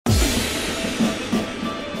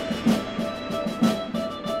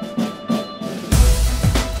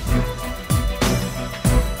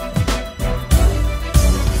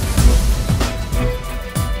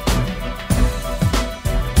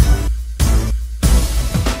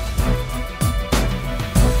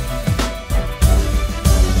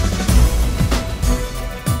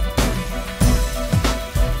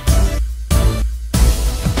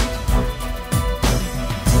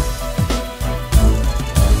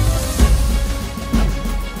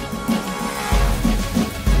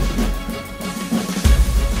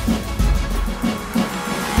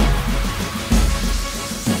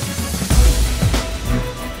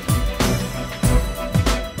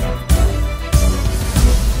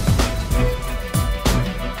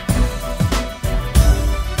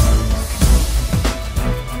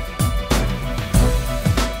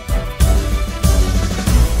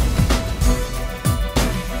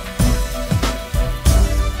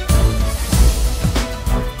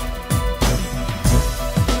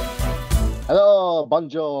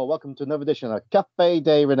bonjour. Welcome to another edition of Cafe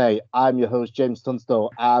De Rene. I'm your host, James Tunstall.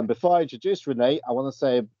 And before I introduce Rene, I want to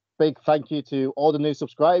say a big thank you to all the new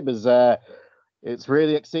subscribers. It's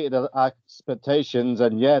really exceeded our expectations.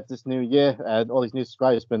 And yeah, this new year and all these new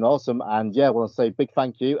subscribers have been awesome. And yeah, I want to say a big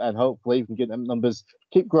thank you. And hopefully we can get them numbers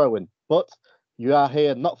keep growing. But you are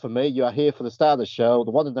here not for me. You are here for the star of the show,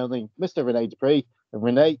 the one and only Mr. Rene Dupree. And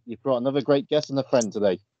Rene, you've brought another great guest and a friend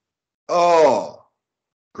today. Oh,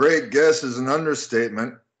 great guess is an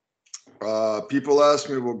understatement. People ask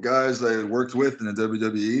me about guys I worked with in the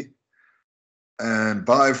WWE, and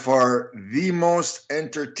by far the most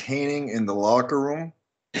entertaining in the locker room,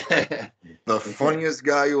 the funniest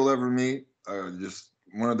guy you'll ever meet, just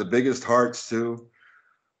one of the biggest hearts too,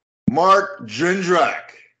 Mark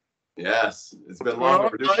Jindrak. Yes, it's been long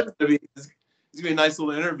overdue. It's gonna be a nice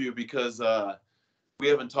little interview because we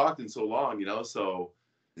haven't talked in so long, so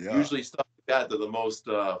usually stuff like that, they're the most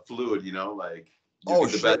fluid, like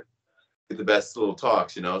get the best little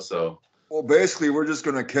talks, so. Well, basically, we're just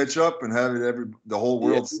gonna catch up and have the whole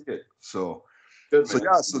world see it. So,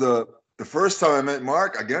 the first time I met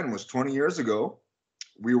Mark again was 20 years ago.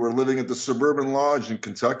 We were living at the Suburban Lodge in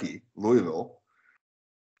Kentucky, Louisville,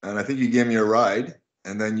 and I think you gave me a ride,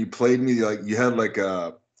 and then you played me you had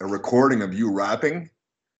a recording of you rapping.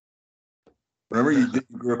 Remember you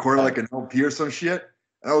recorded like an LP or some shit,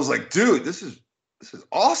 and I was like, dude, this is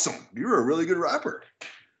awesome. You're a really good rapper.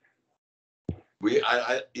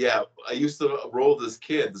 I used to roll this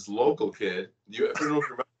local kid. I don't know if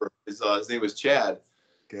you remember. His name was Chad,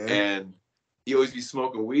 and he always be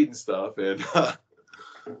smoking weed and stuff, and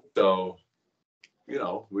so we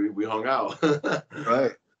hung out.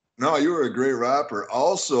 Right. No, you were a great rapper.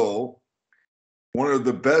 Also, one of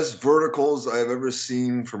the best verticals I've ever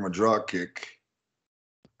seen from a dropkick.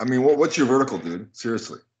 I mean, what's your vertical, dude?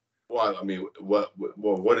 Seriously. Well, I mean, what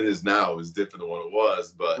it is now is different than what it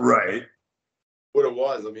was, but right. What it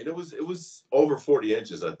was, I mean, it was over 40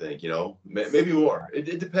 inches, I think, maybe more.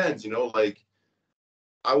 It depends, like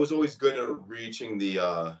I was always good at reaching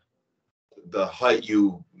the height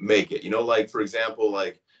you make it, like, for example,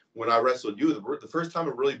 like when I wrestled you, the first time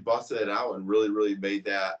I really busted it out and really, really made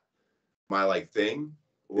that my thing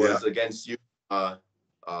was against you.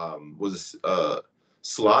 Was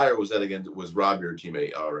Sly, or was Rob your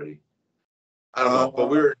teammate already? I don't know,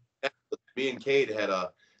 but me and Cade had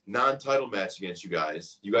a non-title match against you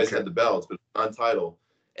guys. You guys had the belts, but non-title,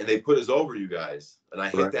 and they put us over you guys. And I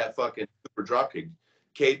hit that fucking super drop kick.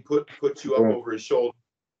 Cade put you up over his shoulder.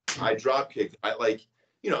 I drop kicked.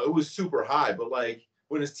 It was super high, but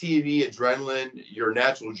when it's TV, adrenaline, your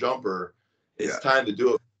natural jumper, it's time to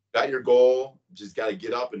do it. Got your goal, just got to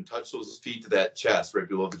get up and touch those feet to that chest right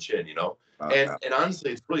below the chin, And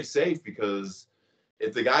honestly, it's really safe because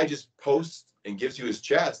if the guy just posts and gives you his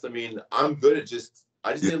chest, I mean, I'm good at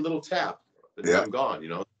I just need a little tap, and then I'm gone,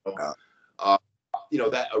 So,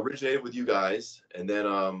 that originated with you guys. And then,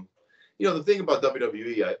 the thing about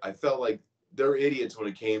WWE, I felt like they're idiots when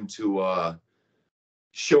it came to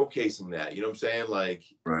showcasing that, you know what I'm saying?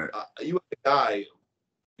 You have a guy,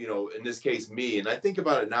 in this case, me, and I think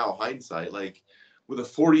about it now, hindsight, with a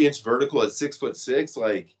 40-inch vertical at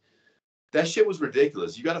 6'6", that shit was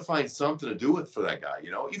ridiculous. You got to find something to do for that guy,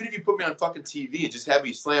 Even if you put me on fucking TV and just have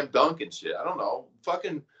me slam dunk and shit, I don't know,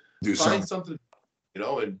 fucking find something,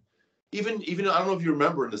 And even I don't know if you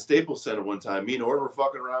remember in the Staples Center one time, me and Orton were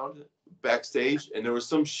fucking around backstage, and there was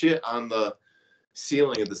some shit on the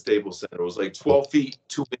ceiling at the Staples Center. It was 12 feet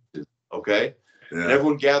 2 inches, okay? Yeah. And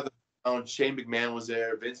everyone gathered around. Shane McMahon was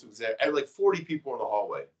there, Vince was there. I had 40 people in the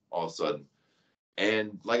hallway all of a sudden,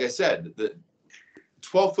 and like I said, the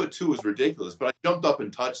 12'2" was ridiculous, but I jumped up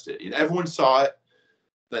and touched it. And everyone saw it.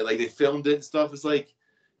 They filmed it and stuff. It's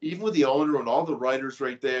even with the owner and all the writers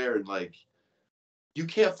right there, and you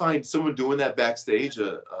can't find someone doing that backstage,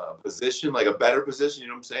 a position, a better position. You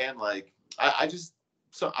know what I'm saying?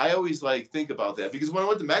 I always think about that because when I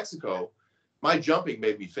went to Mexico, my jumping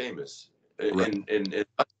made me famous. In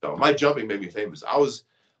Mexico, my jumping made me famous. I was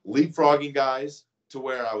leapfrogging guys to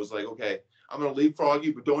where I was okay, I'm going to leapfrog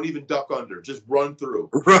you, but don't even duck under. Just run through.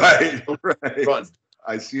 Right. Run.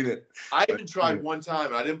 I seen it. I even tried one time,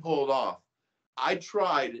 and I didn't pull it off. I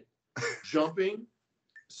tried jumping.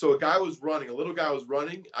 So a little guy was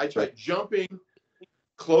running. I tried jumping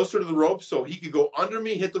closer to the ropes so he could go under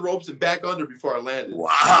me, hit the ropes, and back under before I landed.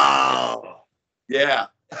 Wow. Yeah.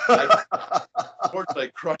 Unfortunately,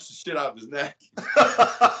 I crushed the shit out of his neck.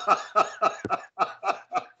 That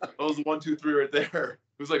was 1, 2, 3 right there.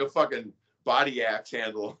 It was like a fucking body axe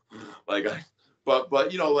handle,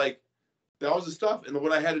 but that was the stuff. And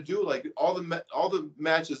what I had to do, like all the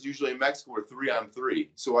matches usually in Mexico were 3-on-3.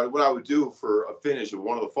 So what I would do for a finish of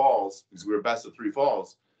one of the falls, because we were best of 3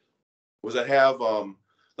 falls, was I'd have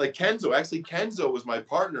like Kenzo. Actually, Kenzo was my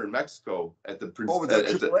partner in Mexico at the Prince. Oh, was that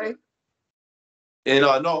AAA? In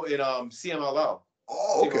CMLL.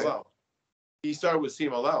 Oh, okay. CMLL. He started with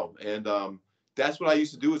CMLL, and that's what I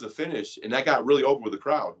used to do as a finish, and that got really over with the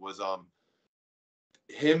crowd. Was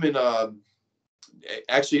him and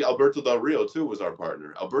actually Alberto Del Rio too was our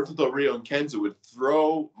partner. Alberto Del Rio and Kenzo would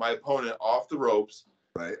throw my opponent off the ropes,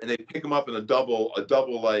 right? And they pick him up in a double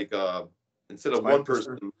like instead of one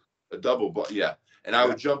person, a double, yeah. And I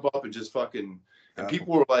would jump up and just fucking, and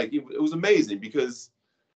people were like, it was amazing because,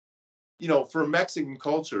 you know, for Mexican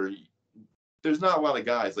culture, there's not a lot of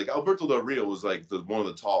guys. Like Alberto Del Rio was like one of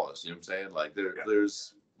the tallest. You know what I'm saying? Like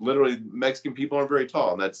there's literally Mexican people aren't very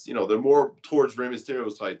tall, and that's, you know, they're more towards Rey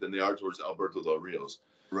Mysterio's height than they are towards Alberto Del Rio's.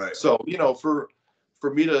 Right. So, you know, for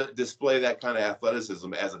me to display that kind of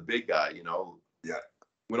athleticism as a big guy, you know,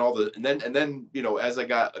 when and then you know, as I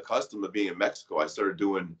got accustomed to being in Mexico, I started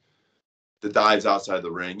doing the dives outside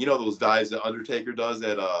the ring. You know, those dives that Undertaker does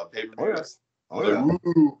at pay-per-views.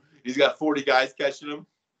 He's got 40 guys catching him.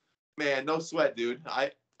 Man, no sweat, dude. All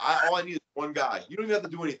I need is one guy. You don't even have to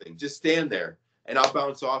do anything. Just stand there, and I'll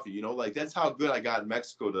bounce off you. You know, like that's how good I got in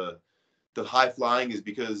Mexico. The high flying is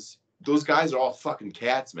because those guys are all fucking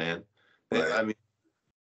cats, man. Right. I mean,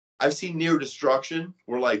 I've seen near destruction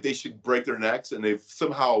where like they should break their necks, and they've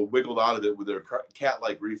somehow wiggled out of it with their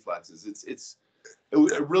cat-like reflexes.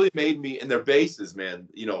 It really made me, and their bases, man.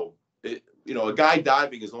 You know, a guy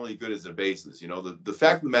diving is only good as their bases. You know, the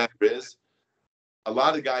fact of the matter is, a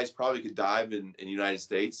lot of guys probably could dive in the United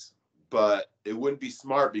States, but it wouldn't be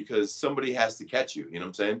smart because somebody has to catch you. You know what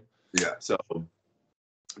I'm saying? Yeah. So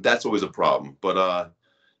that's always a problem. But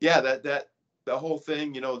yeah, that whole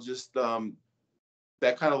thing, you know, just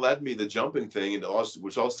that kind of led me the jumping thing, and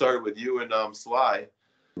which all started with you and Sly.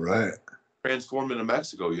 Right. Transformed into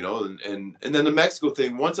Mexico, you know, and then the Mexico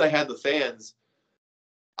thing. Once I had the fans,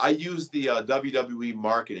 I used the WWE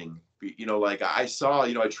marketing. You know, like I saw,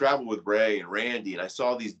 you know, I traveled with Ray and Randy, and I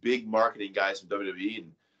saw these big marketing guys from WWE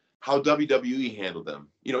and how WWE handled them.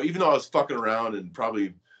 You know, even though I was fucking around and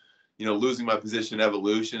probably, you know, losing my position in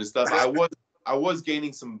Evolution and stuff, I was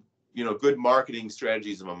gaining some, you know, good marketing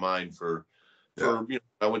strategies in my mind for you know,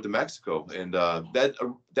 I went to Mexico, and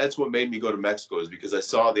that's what made me go to Mexico, is because I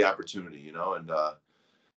saw the opportunity, you know, and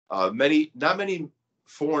not many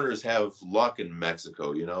foreigners have luck in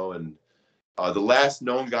Mexico, you know, and the last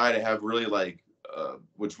known guy to have really like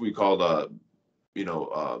which we called you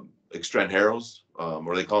know, extranjeros,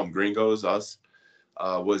 or they call them gringos, us,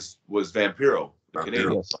 was Vampiro, the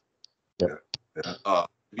Canadian.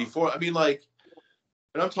 Before, I mean, like,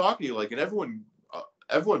 and I'm talking to you, like, and everyone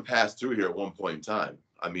passed through here at one point in time.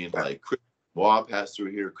 I mean, like, Chris Benoit passed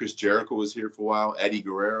through here. Chris Jericho was here for a while. Eddie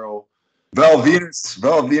Guerrero. Val Venus,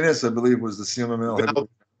 I believe, was the CMLL.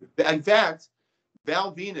 In fact,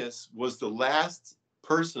 Val Venus was the last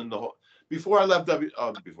person before I left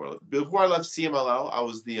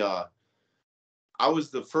CMLL. I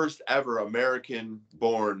was the first ever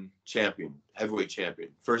American-born champion, heavyweight champion,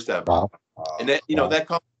 first ever. Wow. And that, you know, that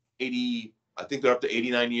comes 80. I think they're up to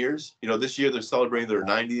 89 years. You know, this year they're celebrating their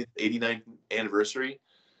 90th, 89th anniversary.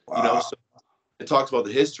 Wow. You know, so it talks about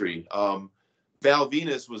the history. Val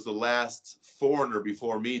Venus was the last foreigner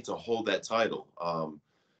before me to hold that title.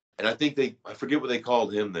 And I think I forget what they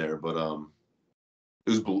called him there, but it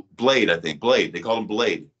was Blade, I think. Blade. They called him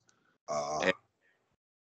Blade. And,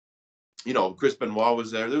 you know, Chris Benoit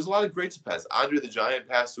was there. There's a lot of greats that passed. Andre the Giant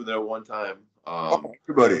passed through there one time.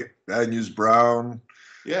 Everybody. Bad News Brown.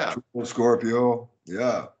 Yeah. Scorpio.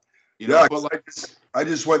 Yeah. You know, but like, I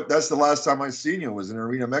just went. That's the last time I seen you was in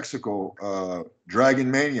Arena, Mexico.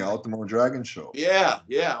 Dragon Mania, Ultimo Dragon show. Yeah.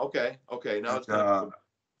 Okay. Now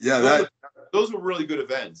it's those were really good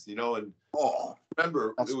events, you know. And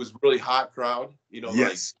remember, it was really hot crowd. You know,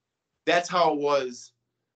 like that's how it was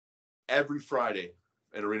every Friday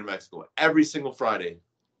in Arena, Mexico. Every single Friday,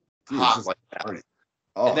 hot like that.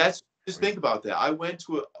 And that's, just think about that.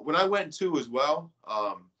 When I went to as well.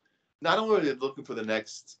 Not only are they looking for the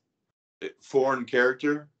next foreign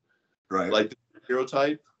character, right, like the hero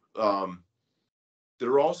type,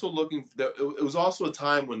 they're also looking. It was also a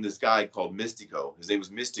time when this guy called Mystico. His name was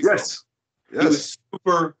Mystico. Yes. He was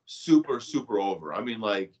super over. I mean,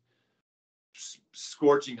 like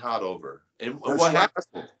scorching hot over. And what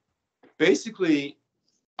happened? Basically,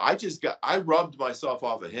 I rubbed myself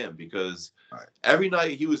off of him because every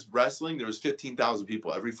night he was wrestling, there was 15,000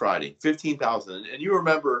 people every Friday. 15,000, and you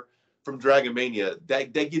remember from Dragon Mania,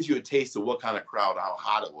 that gives you a taste of what kind of crowd, how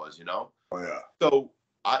hot it was, you know. Oh yeah. So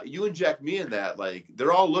you inject me in that, like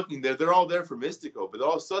they're all looking there, they're all there for Mystico, but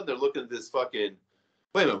all of a sudden they're looking at this fucking,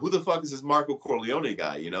 wait a minute, who the fuck is this Marco Corleone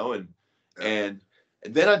guy, you know? And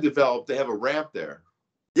then I developed, they have a ramp there.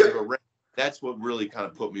 Yeah. They have a ramp. That's what really kind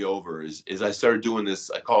of put me over is I started doing this,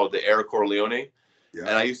 I call it the Air Corleone. Yeah.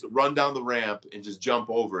 And I used to run down the ramp and just jump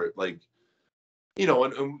over it. Like, you know,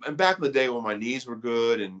 and back in the day when my knees were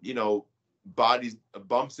good and, you know,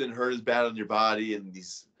 bumps didn't hurt as bad on your body. And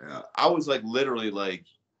I was like, literally like,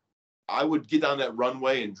 I would get down that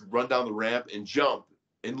runway and run down the ramp and jump.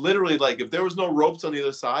 And literally, like, if there was no ropes on the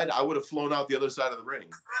other side, I would have flown out the other side of the ring.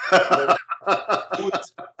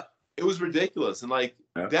 It was ridiculous. And like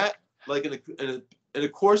that, like in a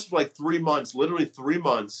course of like 3 months, literally 3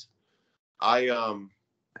 months, I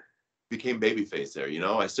became babyface there. You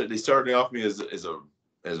know, they started off me as a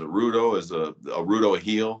Rudo, as a Rudo, a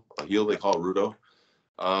heel they call it Rudo.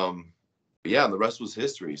 Yeah, and the rest was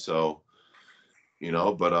history. So, you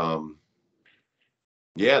know, but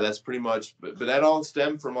yeah, that's pretty much. But that all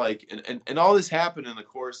stemmed from like, and all this happened in the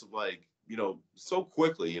course of like, you know, so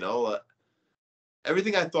quickly. You know,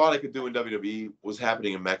 everything I thought I could do in WWE was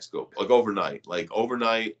happening in Mexico, like overnight,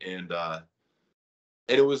 and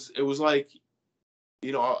it was like,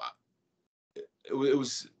 you know, it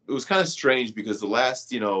was kind of strange because the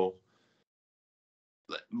last, you know,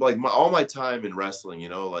 like all my time in wrestling, you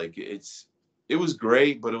know, like it was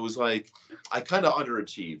great, but it was like I kind of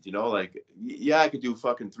underachieved, you know, like yeah, I could do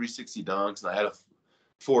fucking 360 dunks and I had a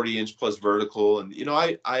 40-inch plus vertical, and you know,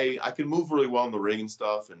 I can move really well in the ring and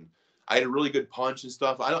stuff, and I had a really good punch and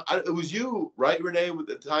stuff. It was you, right, Rene? With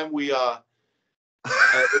the time we were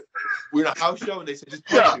in a house show and they said just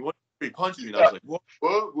punch me. He punched me, and I was like, what?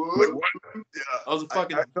 Yeah. I was a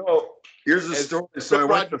fucking. Here's the story.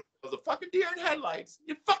 So I was a fucking deer in headlights.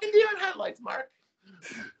 You fucking deer in headlights, Mark.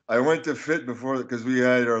 I went to Fit before because we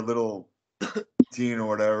had our little teen or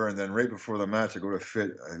whatever, and then right before the match, I go to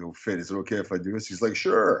Fit. I go, Fit, is it okay if I do this? He's like,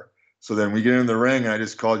 sure. So then we get in the ring, and I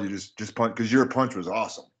just called you just punch because your punch was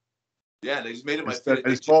awesome. Yeah, they just made it my. I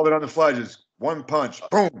just called it on the fly, just one punch,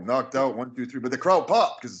 boom, knocked out, 1, 2, 3. But the crowd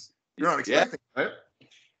popped because you're not expecting it, right?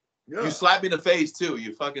 Yeah. You slapped me in the face too.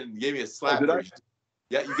 You fucking gave me a slap. Oh,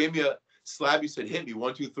 yeah, you gave me a slap. You said, "Hit me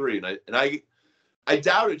 1, 2, 3," and I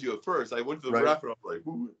doubted you at first. I went to the ref and I was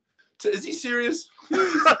like, "Is he serious?"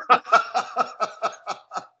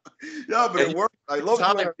 Yeah, but it worked. I love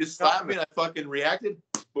it. You slapped me and I fucking reacted.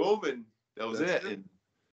 Boom, and that was it.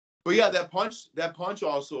 But yeah, that punch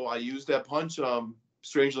also, I used that punch.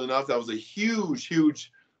 Strangely enough, that was a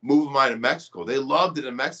huge move of mine in Mexico. They loved it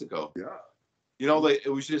in Mexico. Yeah. You know, like it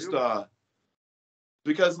was just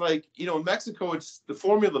because, like, you know, in Mexico, it's the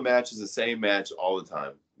formula of the match is the same match all the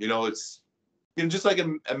time. You know, it's, you know, just like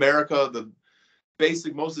in America, the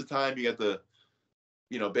basic, most of the time you got the,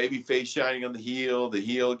 you know, baby face shining on the heel,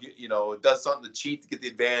 you know, does something to cheat to get the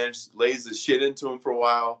advantage, lays the shit into him for a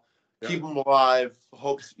while, keep him alive,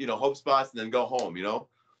 hope spots, and then go home, you know.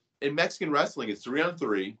 In Mexican wrestling, it's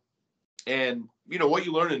 3-on-3, and, you know, what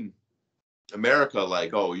you learn in America,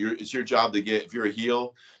 like, it's your job to get, if you're a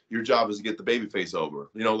heel, your job is to get the babyface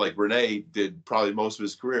over. You know, like Rene did probably most of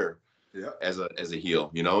his career as a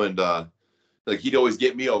heel, you know, and like he'd always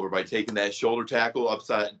get me over by taking that shoulder tackle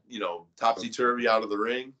upside, you know, topsy-turvy out of the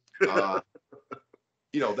ring.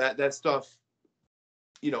 You know, that stuff,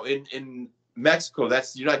 you know, in Mexico,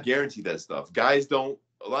 you're not guaranteed that stuff.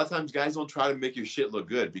 A lot of times guys don't try to make your shit look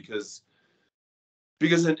good because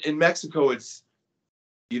in Mexico, it's,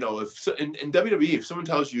 you know, if in WWE, if someone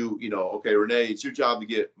tells you, you know, okay, Rene, it's your job to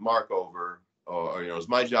get Mark over, or you know, it's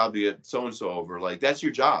my job to get so-and-so over, like, that's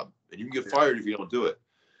your job. And you can get fired if you don't do it.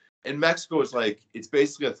 In Mexico, it's like, it's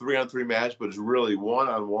basically a 3-on-3 match, but it's really 1-on-1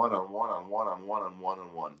 on 1-on-1 on 1-on-1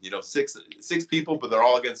 on 1. You know, six people, but they're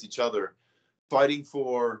all against each other, fighting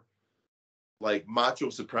for, like, macho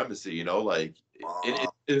supremacy, you know, like,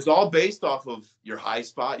 it's all based off of your high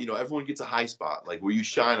spot. You know, everyone gets a high spot, like, where you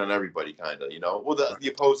shine on everybody, kind of, you know, well, the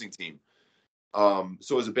opposing team.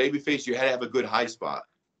 So as a babyface, you had to have a good high spot.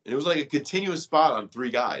 And it was like a continuous spot on 3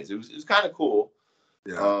 guys. It was kind of cool.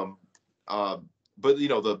 Yeah. But, you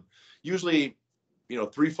know, usually, you know,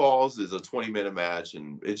 3 falls is a 20-minute match.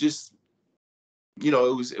 And it just, you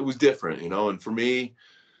know, it was different, you know. And for me,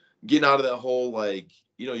 getting out of that whole, like,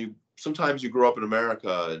 you know, sometimes you grow up in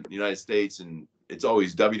America and the United States, and it's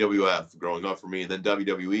always WWF growing up for me, and then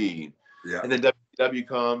WWE. Yeah. And then WCW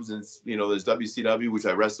comes, and, you know, there's WCW, which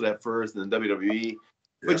I wrestled at first, and then WWE. Yeah.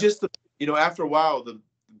 But just, you know, after a while, the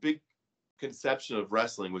big conception of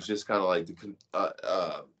wrestling was just kind of like it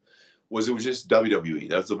was just WWE.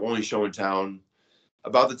 That's the only show in town.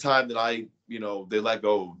 About the time that you know, they let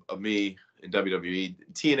go of me in WWE.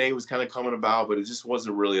 TNA was kind of coming about, but it just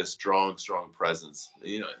wasn't really a strong presence.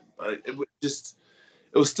 You know, it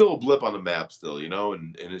was still a blip on the map still, you know,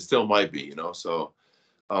 and it still might be, you know. So,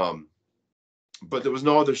 but there was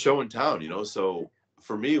no other show in town, you know. So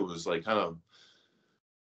for me, it was like kind of,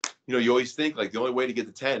 you know, you always think like the only way to get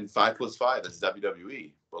to 10, 5 plus 5, that's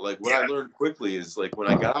WWE. But like what I learned quickly is like when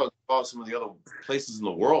I got out and saw some of the other places in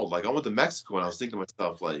the world, like I went to Mexico and I was thinking to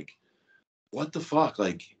myself, like, what the fuck?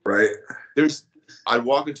 Like, I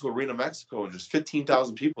walk into Arena Mexico and there's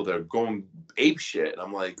 15,000 people that are going ape shit. And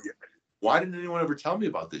I'm like, why didn't anyone ever tell me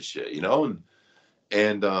about this shit? You know?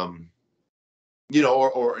 And you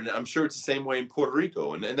know, and I'm sure it's the same way in Puerto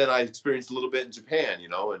Rico. And then I experienced a little bit in Japan, you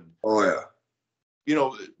know, and you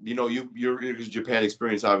know, your Japan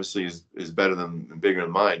experience obviously is better than bigger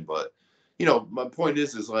than mine. But, you know, my point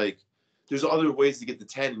is like, there's other ways to get to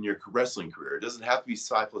 10 in your wrestling career. It doesn't have to be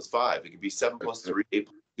 5 plus 5. It could be 7 plus 3, 8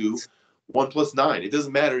 plus 2, 1 plus 9. It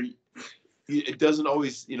doesn't matter. It doesn't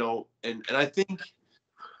always, you know, and I think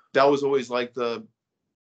that was always like the,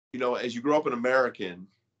 you know, as you grow up an American,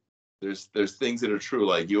 there's things that are true.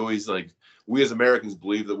 Like you always like, we as Americans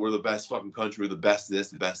believe that we're the best fucking country, the best this,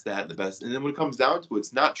 the best that, the best. And then when it comes down to it,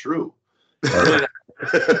 it's not true. Really not.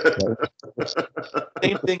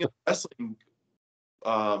 Same thing in wrestling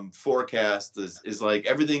forecast is like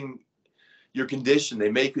everything you're conditioned. They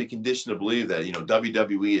make you conditioned to believe that, you know,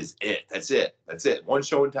 WWE is it. That's it. That's it. One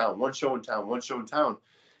show in town, one show in town, one show in town.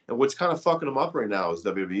 And what's kind of fucking them up right now is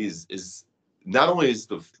WWE is not only is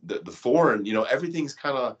the foreign, you know, everything's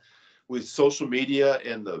kind of with social media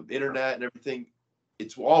and the internet and everything,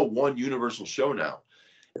 it's all one universal show now.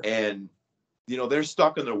 And, you know, they're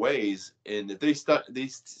stuck in their ways. And if they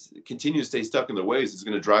continue to stay stuck in their ways, it's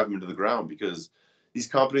going to drive them into the ground because these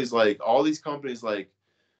companies, like all these companies, like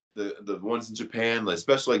the ones in Japan,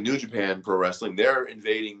 especially like New Japan Pro Wrestling, they're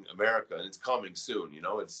invading America and it's coming soon. You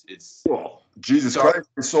know, it's well, Jesus Christ,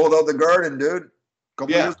 they sold out the Garden, dude.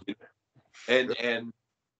 Couple years. And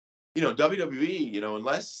you know, WWE, you know,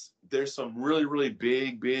 unless there's some really, really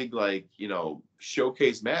big, like, you know,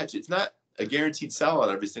 showcase match, it's not a guaranteed sellout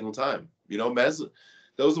every single time. You know, that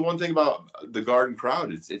was the one thing about the Garden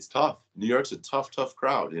crowd. It's tough. New York's a tough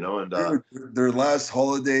crowd, you know. And their last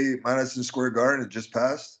holiday Madison Square Garden, it just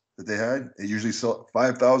passed that they had. It usually sold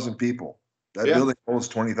 5,000 people. That building holds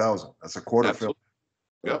 20,000. That's a quarter fill.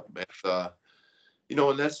 Yep. And, you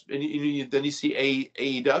know, and then you see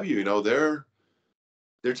AEW. You know, they're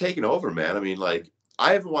taking over, man. I mean, like,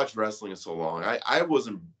 I haven't watched wrestling in so long. I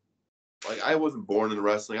wasn't born into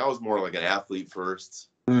wrestling. I was more like an athlete first.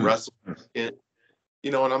 Wrestling,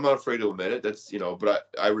 you know, and I'm not afraid to admit it. That's, you know, but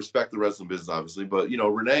I respect the wrestling business, obviously. But, you know,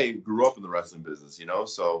 Rene grew up in the wrestling business, you know,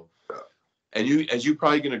 so, and as you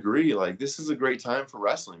probably can agree, like, this is a great time for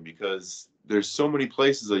wrestling because there's so many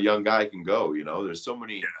places a young guy can go, you know, there's so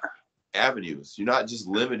many avenues. You're not just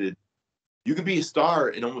limited. You can be a star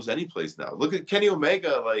in almost any place now. Look at Kenny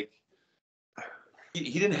Omega. Like,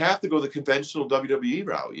 he didn't have to go the conventional WWE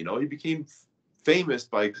route. You know, he became famous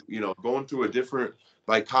by, you know, going through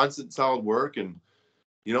by constant solid work. And,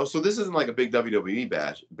 you know, so this isn't like a big WWE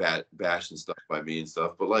bash and stuff by me and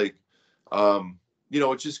stuff. But like, you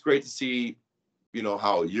know, it's just great to see, you know,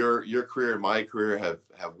 how your career and my career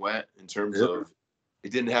have went in terms of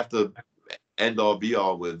it didn't have to end all be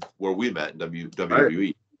all with where we met in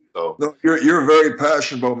WWE. So no, you're very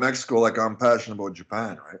passionate about Mexico, like I'm passionate about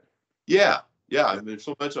Japan, right? Yeah. I mean,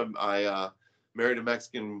 so much. I married a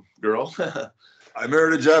Mexican girl. I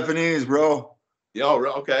married a Japanese, bro. Yeah.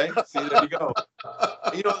 Okay. See, there you go.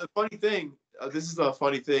 You know, the funny thing. This is a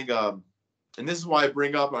funny thing. And this is why I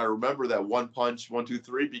bring up. I remember that one punch, 1, 2,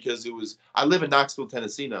 3, because it was. I live in Knoxville,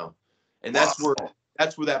 Tennessee now, and that's where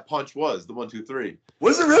that punch was. The 1, 2, 3.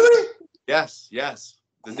 Was it really? Yes.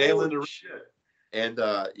 The nail in the shit. And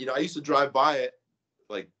you know, I used to drive by it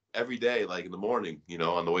like every day, like in the morning, you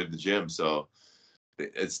know, on the way to the gym. So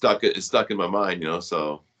it's stuck in my mind, you know.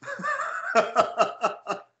 So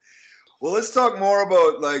well, let's talk more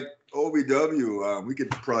about like OVW. We could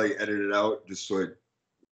probably edit it out just so I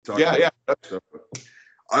talk about stuff.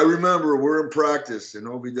 I remember we're in practice in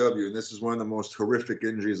OVW, and this is one of the most horrific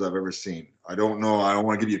injuries I've ever seen. I don't know. I don't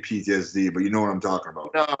want to give you PTSD, but you know what I'm talking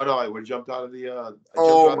about. No, I would jumped out of the.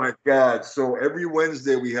 Oh my God! So every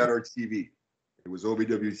Wednesday we had our TV. It was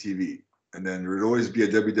OVW TV, and then there would always be a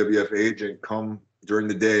WWF agent come during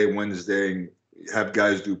the day Wednesday and have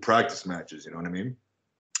guys do practice matches. You know what I mean?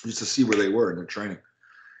 Just to see where they were in their training.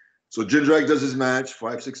 So Jindrak does his match,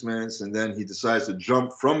 5-6 minutes, and then he decides to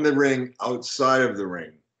jump from the ring outside of the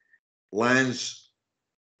ring. Lands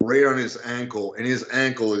right on his ankle, and his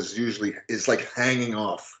ankle is like hanging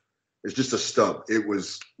off. It's just a stub. It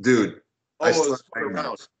was, dude, Oh, it was spun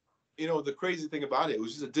around. You know, the crazy thing about it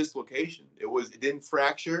was just a dislocation. It didn't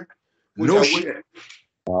fracture, which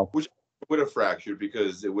which would have fractured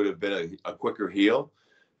because it would have been a quicker heal.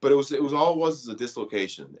 But all it was a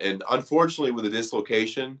dislocation. And unfortunately, with a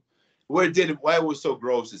dislocation, why it was so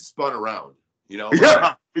gross, it spun around. You know?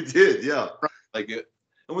 Yeah, it did. Yeah. Like it.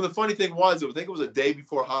 And when the funny thing was, I think it was a day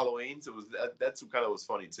before Halloween, so that's what kind of was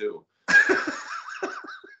funny too.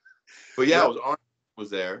 But yeah, Arnold was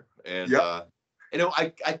there, and I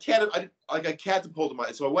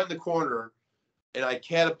catapulted so I went in the corner, and I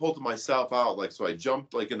catapulted myself out, like, so I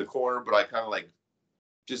jumped like in the corner, but I kind of like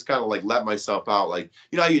let myself out, like,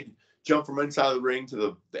 you know how you jump from inside of the ring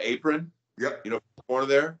to the apron, you know, the corner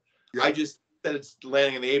there. I just, instead of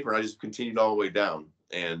landing in the apron, I just continued all the way down,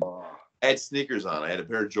 and I had sneakers on. I had a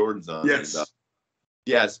pair of Jordans on. Yes. And,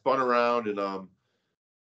 it spun around, and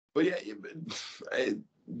but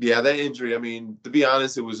that injury. I mean, to be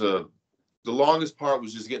honest, it was the longest part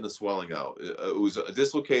was just getting the swelling out. It was a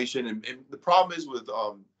dislocation, and the problem is with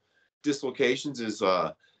dislocations is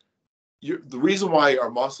the reason why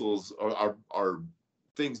our muscles our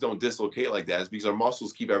things don't dislocate like that is because our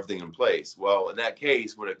muscles keep everything in place. Well, in that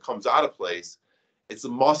case, when it comes out of place, it's the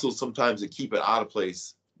muscles sometimes that keep it out of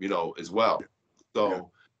place, you know, as well.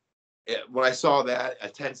 So when I saw that, I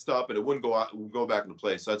tensed up and it wouldn't go back into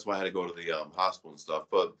place. So that's why I had to go to the hospital and stuff.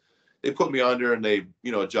 But they put me under and they,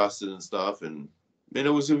 you know, adjusted and stuff. And it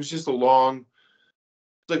was just a long,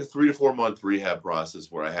 like a 3 to 4 month rehab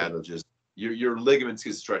process where I had to just, your ligaments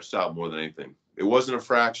get stretched out more than anything. It wasn't a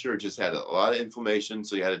fracture. It just had a lot of inflammation.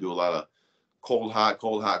 So you had to do a lot of cold, hot,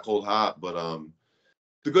 cold, hot, cold, hot. But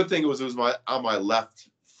the good thing was it was on my left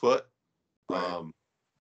foot.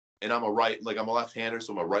 And I'm a left-hander,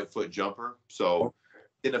 so I'm a right foot jumper. So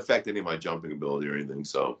it didn't affect any of my jumping ability or anything.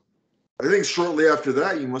 So I think shortly after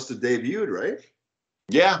that, you must have debuted, right?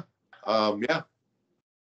 Yeah. And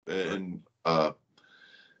I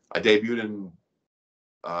debuted in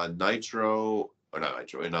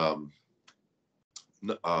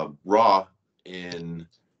Raw in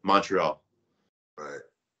Montreal. Right.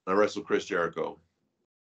 I wrestled Chris Jericho.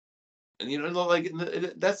 And, you know, like,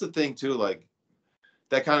 that's the thing, too. Like,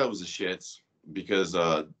 that kind of was a shits because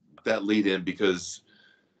that lead in, because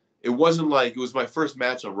it wasn't like, it was my first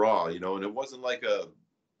match on Raw, you know, and it wasn't like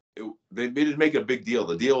they didn't make a big deal.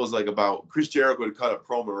 The deal was like about Chris Jericho had cut a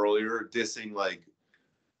promo earlier dissing like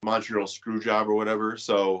Montreal Screwjob or whatever.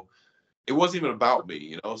 So it wasn't even about me,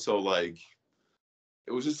 you know? So like,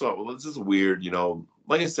 it was just like, well, this is weird, you know?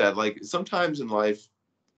 Like I said, like sometimes in life,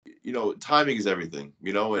 you know, timing is everything,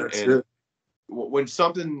 you know? And when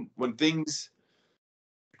things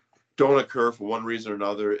don't occur for one reason or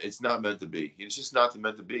another, it's not meant to be. It's just not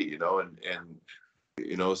meant to be, you know? And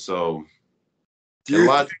you know, so do you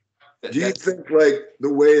think like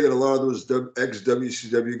the way that a lot of those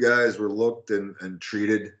ex-WCW guys were looked and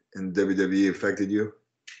treated in WWE affected you?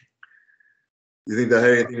 You think that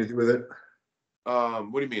had anything to do with it?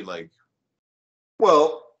 What do you mean, like?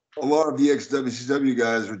 Well, a lot of the ex-WCW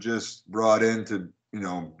guys were just brought in to, you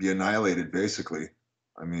know, be annihilated, basically.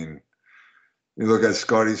 I mean, you look at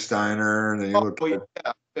Scotty Steiner, and then you look at...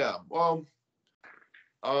 Yeah. Well,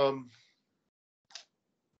 I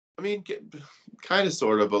mean, kind of,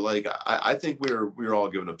 sort of, but like, I think we were all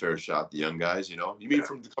given a fair shot, the young guys, you know? You mean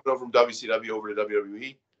from coming over from WCW over to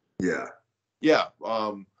WWE? Yeah. Yeah.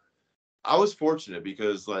 I was fortunate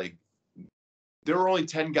because, like, there were only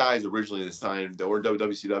 10 guys originally that signed, that were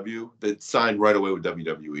WCW, that signed right away with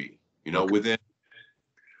WWE. You know, within,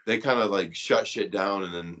 they kind of like shut shit down,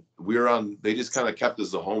 and then they just kind of kept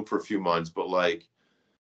us at home for a few months. But like,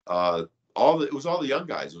 it was all the young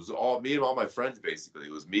guys. It was all me and all my friends, basically.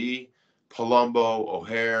 It was me, Palumbo,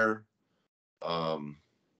 O'Hare,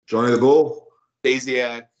 Johnny the Bull,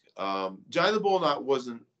 Stasiak. Johnny the Bull,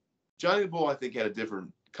 I think, had a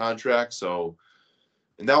different contract. So,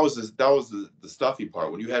 and that was the stuffy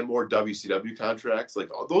part. When you had more WCW contracts, like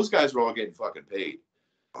those guys were all getting fucking paid.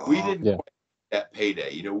 We didn't get that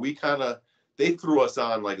payday. You know, they threw us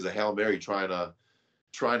on like as a Hail Mary, trying to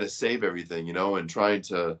save everything, you know, and trying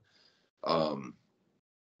to,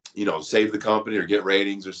 you know, save the company or get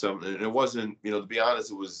ratings or something. And it wasn't, you know, to be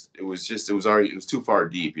honest, it was too far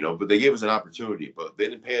deep, you know, but they gave us an opportunity, but they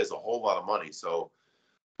didn't pay us a whole lot of money. So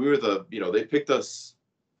we were they picked us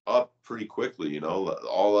up pretty quickly, you know,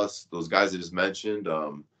 all us, those guys I just mentioned,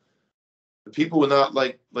 the people were not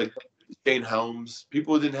like Shane Helms,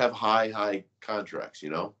 people who didn't have high contracts, you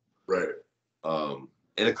know? Right. And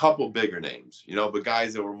a couple bigger names, you know, but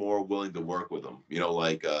guys that were more willing to work with them, you know,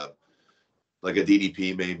 like a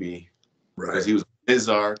DDP maybe, right? Because he was a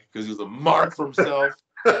Mizark, because he was a mark for himself.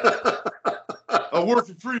 I work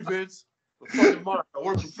for free, Vince. Fucking Mark, I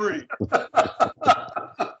work for free.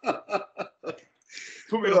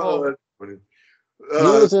 Put me in a hole.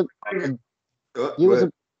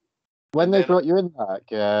 When they brought you in, Mark,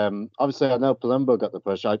 obviously I know Palumbo got the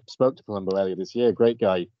push. I spoke to Palumbo earlier this year, great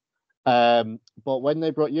guy. But when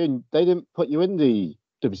they brought you in, they didn't put you in the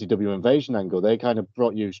WCW invasion angle. They kind of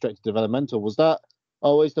brought you straight to developmental. Was that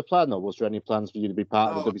always the plan, or was there any plans for you to be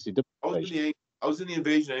part of the WCW invasion? I was in the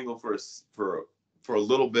invasion angle for a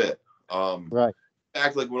little bit. Right. In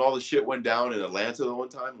fact, like when all the shit went down in Atlanta the one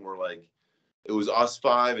time, where like it was us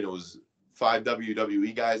five and it was 5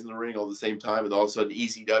 WWE guys in the ring all at the same time, and all of a sudden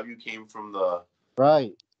ECW came from the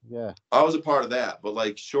right. Yeah, I was a part of that, but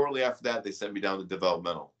like shortly after that, they sent me down to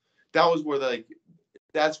developmental. That was where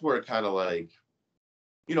that's where it kind of like,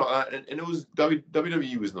 you know, and it was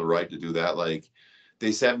WWE was in the right to do that. Like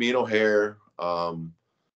they sent me in O'Hare, a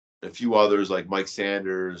few others like Mike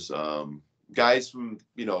Sanders, guys from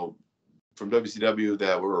WCW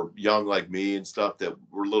that were young like me and stuff that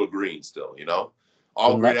were a little green still, you know,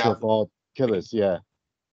 all great natural killers, yeah,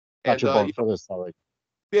 natural born killers, sorry.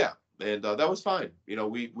 Yeah, and that was fine. You know,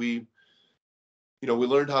 we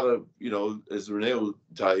learned how to, as Rene will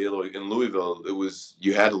tell you, in Louisville,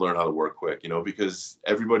 you had to learn how to work quick, because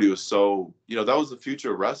everybody was so, that was the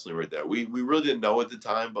future of wrestling right there. We really didn't know at the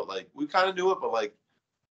time, but like we kind of knew it, but like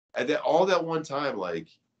at that one time, like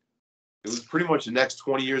it was pretty much the next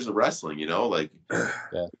 20 years of wrestling, like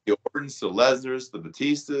yeah. The Ortons, the Lesners, the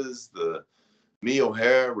Batistas, the me,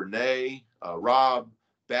 O'Hare, Rene, Rob,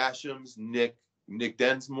 Bashams, Nick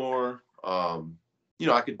Densmore. I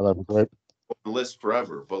could the list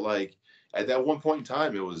forever, but like at that one point in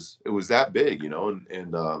time, it was that big,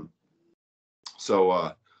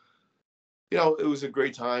 so it was a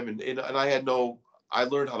great time, and I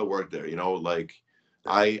learned how to work there, like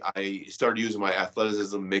I started using my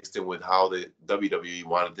athleticism mixed in with how the WWE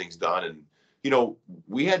wanted things done, and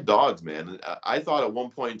we had dogs, man. I thought at one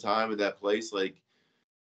point in time at that place, like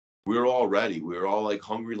we were all ready. We were all like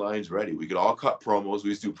hungry lions ready. We could all cut promos. We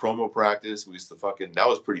used to do promo practice. We used to that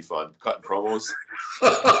was pretty fun, cutting promos.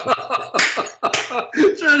 What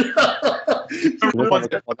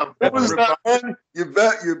was that one?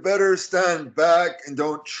 You better stand back and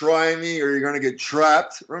don't try me or you're going to get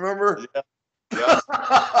trapped. Remember? Yeah.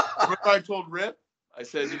 Remember I told Rip? I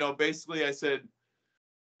said, basically I said,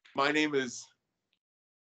 my name is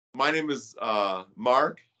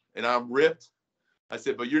Mark and I'm ripped. I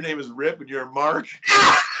said, but your name is Rip and you're Mark.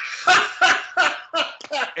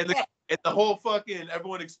 and the whole fucking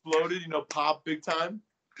everyone exploded, pop big time.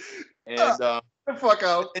 And fuck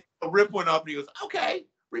out. And Rip went up and he goes, okay,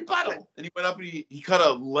 rebuttal. And he went up and he cut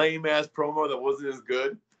a lame ass promo that wasn't as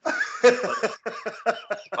good.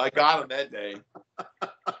 I got him that day.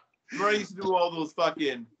 Remember I used to do all those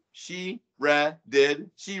fucking she read did.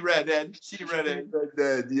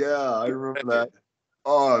 Yeah, I remember that.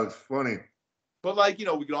 Oh, it's funny. But like, we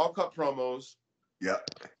could all cut promos. Yeah.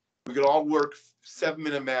 We could all work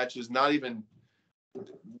 7-minute matches,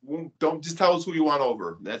 don't just tell us who you want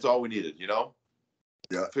over. That's all we needed, Yeah.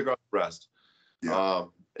 Figure out the rest. Yeah.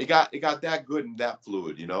 It got that good and that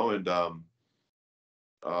fluid, and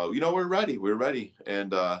we're ready. We're ready.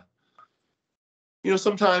 And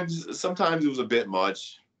sometimes it was a bit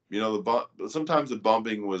much. Sometimes the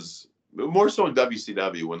bumping was more so in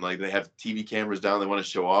WCW when like they have TV cameras down, they want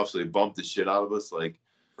to show off, so they bump the shit out of us. Like,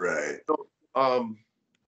 right.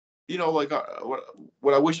 Like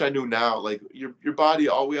what I wish I knew now, like your body,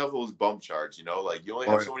 all we have those bump charts, like you only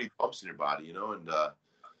have so many bumps in your body, and yeah.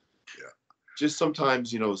 Just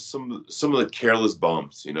sometimes, some of the careless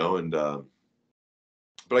bumps, and but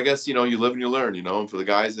I guess, you live and you learn, and for the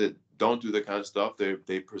guys that don't do that kind of stuff,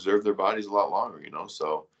 they preserve their bodies a lot longer,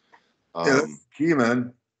 so yeah, that's the key,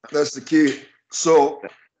 man. That's the key. So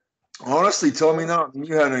honestly, tell me now,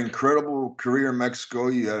 you had an incredible career in Mexico.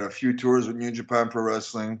 You had a few tours with New Japan Pro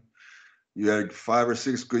Wrestling. You had 5 or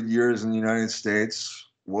 6 good years in the United States.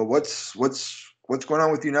 Well, what's going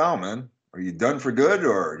on with you now, man? Are you done for good,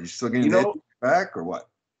 or are you still getting back, or what?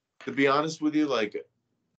 To be honest with you, like,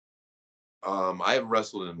 I haven't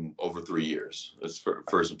wrestled in over 3 years. That's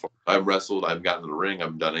first and foremost. I've wrestled. I've gotten in the ring.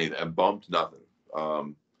 I've done anything. I've bumped nothing.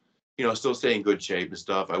 Still stay in good shape and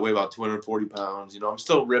stuff. I weigh about 240 pounds. I'm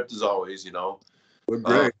still ripped as always. Well,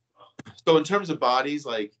 great. So in terms of bodies,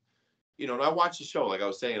 like, and I watched the show. Like I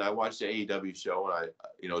was saying, I watched the AEW show, and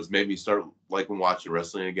it's made me start liking watching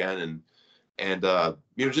wrestling again. And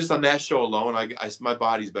just on that show alone, my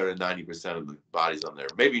body's better than 90% of the bodies on there,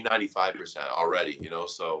 maybe 95% already.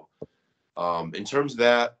 So in terms of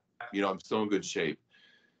that, I'm still in good shape.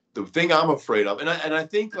 The thing I'm afraid of, and I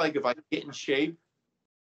think like if I get in shape,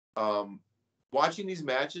 watching these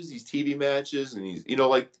matches, these TV matches, and these,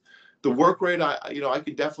 like the work rate, I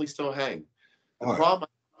could definitely still hang. The problem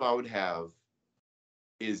I would have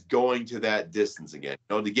is going to that distance again,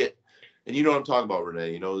 to get, and you know what I'm talking about,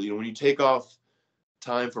 Rene, when you take off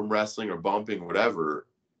time from wrestling or bumping or whatever,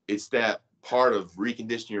 it's that part of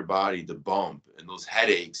reconditioning your body to bump and those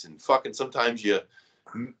headaches and fucking sometimes you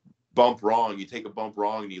bump wrong, you take a bump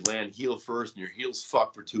wrong and you land heel first and your heel's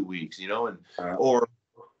fucked for 2 weeks, or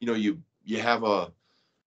you have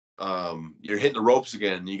you're hitting the ropes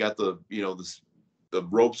again and you got the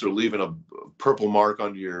ropes are leaving a purple mark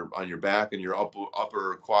on your back and your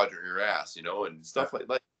upper quadrant of your ass, and stuff like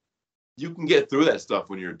you can get through that stuff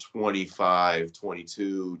when you're 25,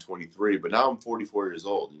 22, 23, but now I'm 44 years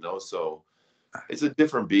old, so it's a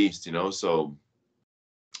different beast, so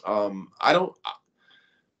I'm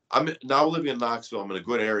now living in Knoxville. I'm in a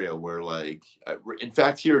good area where, in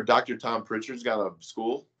fact, here, Dr. Tom Pritchard's got a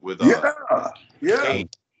school with Kane.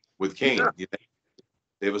 With Kane. Yeah.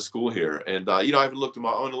 They have a school here. And, I haven't looked them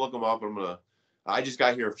up. I'm going to look them up. I just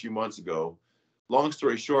got here a few months ago. Long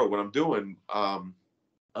story short, what I'm doing, I'm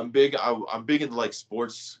big into like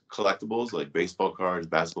sports collectibles, like baseball cards,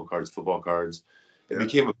 basketball cards, football cards. It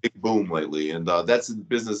became a big boom lately. And that's a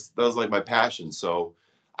business. That was like my passion. So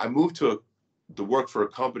I moved to work for a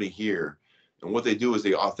company here, and what they do is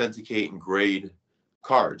they authenticate and grade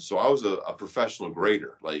cards. So I was a professional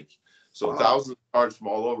grader, thousands of cards from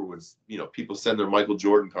all over would, people send their Michael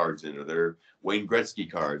Jordan cards in or their Wayne Gretzky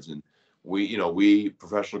cards, and we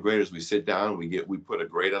professional graders, we sit down, we put a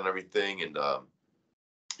grade on everything, and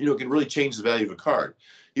it can really change the value of a card.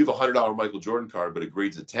 You have $100 Michael Jordan card, but it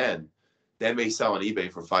grades a 10, that may sell on eBay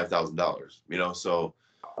for $5,000. So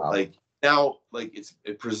now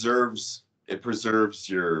it preserves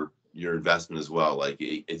your investment as well. Like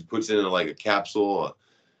it puts it in like a capsule,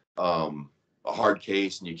 a hard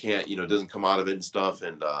case, and you can't, it doesn't come out of it and stuff.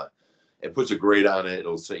 And it puts a grade on it.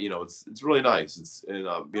 It'll say, it's really nice. It's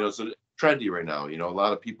so trendy right now. A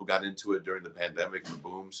lot of people got into it during the pandemic and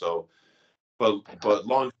boom. So, but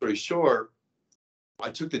long story short, I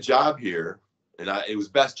took the job here, and it was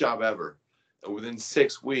best job ever. And within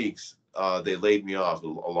 6 weeks, they laid me off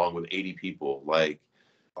along with 80 people.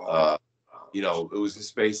 It was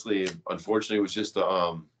just basically, unfortunately, it was just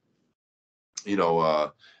a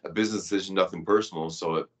business decision, nothing personal.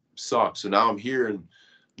 So it sucks. So now I'm here in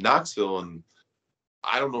Knoxville, and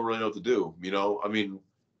I don't really know what to do.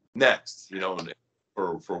 Next,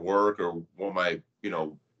 for work or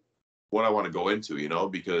what I want to go into,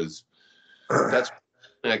 because that's,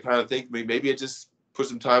 I kind of think maybe I just put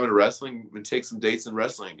some time into wrestling and take some dates in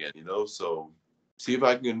wrestling again, so see if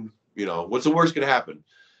I can, what's the worst can happen?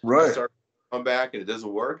 Right. Come back and it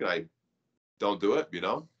doesn't work and I don't do it,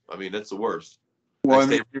 that's the worst. Well,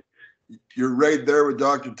 you're right there with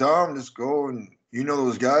Dr. Tom. Just go and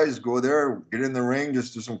those guys, go there, get in the ring,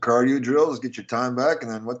 just do some cardio drills, get your time back,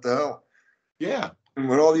 and then what the hell? Yeah. And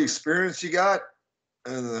with all the experience you got,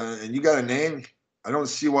 and you got a name, I don't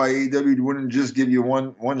see why AEW wouldn't just give you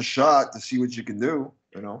one shot to see what you can do,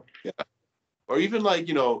 Yeah. Or even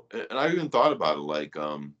and I even thought about it,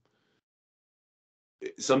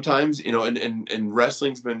 sometimes, and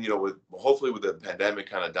wrestling's been, hopefully with the pandemic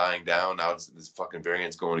kind of dying down, now it's this fucking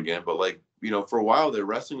variant's going again. But for a while there,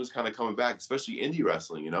 wrestling was kind of coming back, especially indie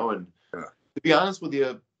wrestling, and to be honest with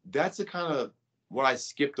you, that's the kind of what I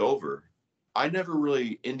skipped over. I never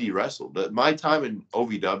really indie wrestled. My time in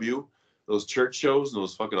OVW, those church shows and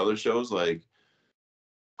those fucking other shows, I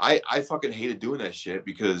fucking hated doing that shit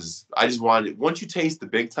because I just wanted, once you taste the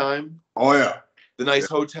big time, the nice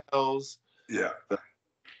hotels,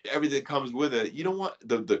 everything that comes with it, you don't want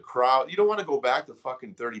the crowd, you don't want to go back to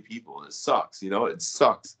fucking 30 people, and it sucks, it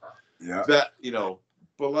sucks. Yeah. That,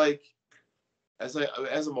 but as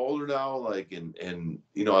I'm older now, and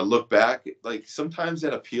I look back, sometimes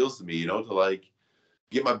that appeals to me, to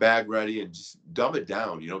get my bag ready and just dumb it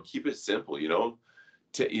down, keep it simple,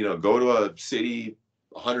 go to a city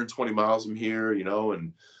 120 miles from here,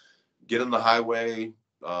 and get on the highway,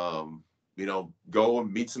 go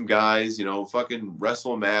and meet some guys, fucking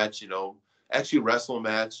wrestle a match, actually wrestle a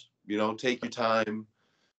match, take your time,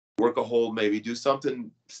 work a hold, maybe do stuff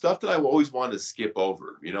that I always wanted to skip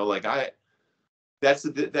over, that's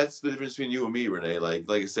the difference between you and me, Rene. Like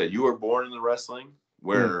I said, you were born in the wrestling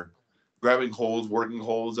where grabbing holds, working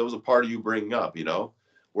holds, that was a part of you bringing up,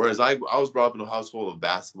 whereas I was brought up in a household of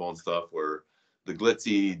basketball and stuff where the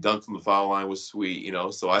glitzy dunk from the foul line was sweet,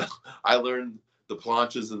 so I learned the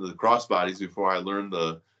planches and the crossbodies before I learned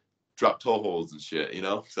the drop toe holds and shit,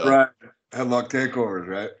 so right, headlock takeovers,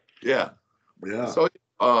 right? Yeah. So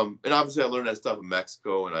and obviously I learned that stuff in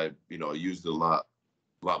Mexico, and I used it a lot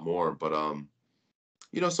more, but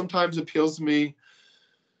sometimes it appeals to me.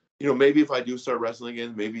 Maybe if I do start wrestling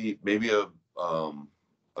again, maybe a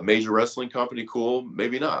major wrestling company, cool.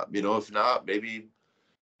 Maybe not. If not,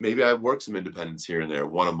 maybe I work some independents here and there,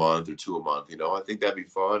 one a month or two a month. I think that'd be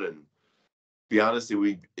fun. And be honest,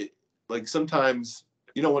 like sometimes,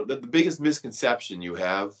 what the biggest misconception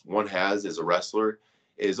one has as a wrestler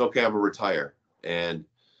is, okay, I'm gonna retire. And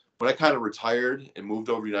when I kind of retired and moved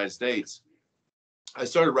over to the United States, I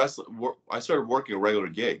started wrestling. I started working a regular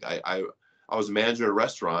gig. I was a manager at a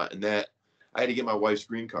restaurant, and that I had to get my wife's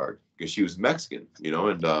green card because she was Mexican,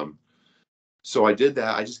 and so I did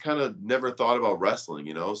that. I just kind of never thought about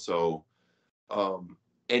wrestling, So,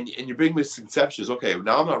 and your big misconception is, okay,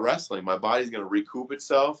 now I'm not wrestling. My body's gonna recoup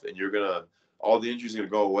itself, and all the injuries are gonna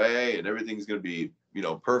go away, and everything's gonna be,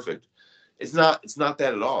 perfect. It's not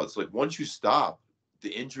that at all. It's like once you stop, the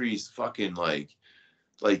injuries fucking like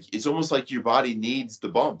it's almost like your body needs the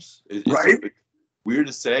bumps. It's weird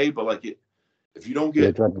to say, but like if you don't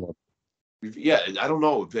get adrenaline. Yeah, I don't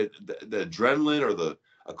know, the adrenaline or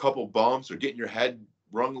a couple bumps or getting your head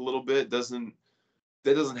rung a little bit doesn't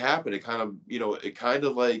happen. It kind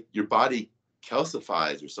of like your body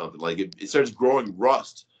calcifies or something. Like it starts growing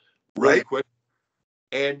rust really quick.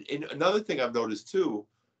 And another thing I've noticed too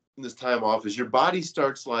in this time off is your body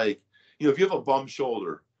starts like, if you have a bum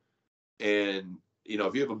shoulder and,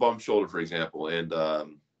 if you have a bum shoulder, for example, and,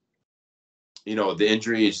 the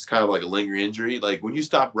injury is just kind of like a lingering injury. Like when you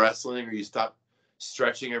stop wrestling or you stop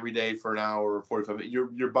stretching every day for an hour or 45 minutes,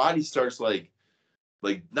 your body starts like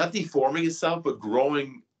not deforming itself, but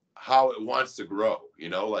growing how it wants to grow.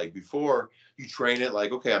 Like before you train it,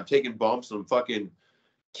 like, okay, I'm taking bumps and I'm fucking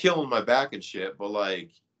killing my back and shit. But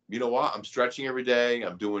like, you know what? I'm stretching every day.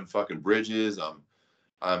 I'm doing fucking bridges. I'm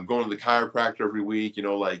going to the chiropractor every week.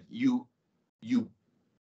 Like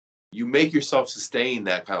you make yourself sustain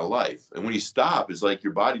that kind of life. And when you stop, it's like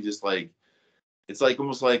your body just like, it's like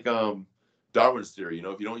almost like Darwin's theory,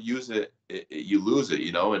 if you don't use it, you lose it,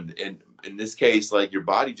 and in this case, like your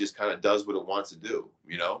body just kind of does what it wants to do,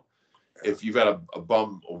 If you've got a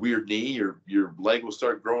weird knee, your leg will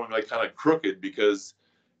start growing like kind of crooked because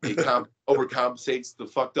it overcompensates the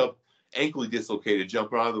fucked up ankle dislocated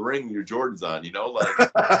jumping out of the ring with your Jordans on,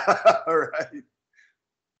 like. All right.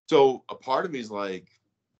 So a part of me is like,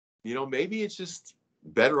 maybe it's just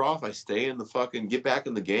better off I stay in the fucking, get back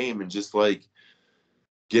in the game and just like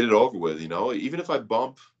get it over with, even if I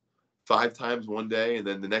bump 5 times one day and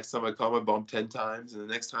then the next time I come, I bump 10 times and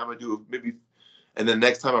the next time I do maybe, and then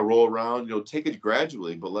next time I roll around, take it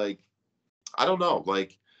gradually. But like, I don't know,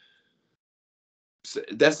 like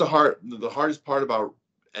that's the hardest part about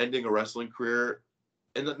ending a wrestling career.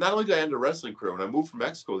 And not only did I end a wrestling career, when I moved from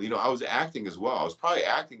Mexico, I was acting as well. I was probably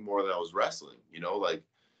acting more than I was wrestling, like,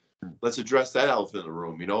 let's address that elephant in the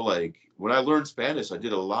room. Like when I learned Spanish, I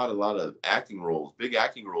did a lot of acting roles, big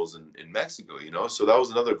acting roles in Mexico, so that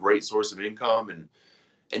was another great source of income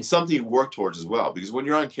and something you work towards as well. Because when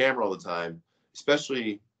you're on camera all the time,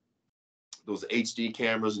 especially those HD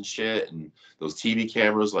cameras and shit and those TV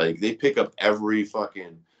cameras, like they pick up every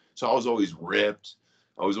fucking, so I was always ripped.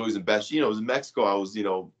 I was always in best, it was in Mexico. I was,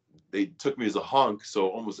 they took me as a hunk. So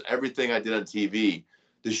almost everything I did on TV,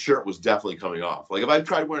 the shirt was definitely coming off. Like if I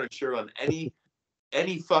tried wearing a shirt on any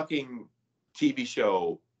fucking TV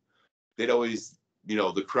show, they'd always,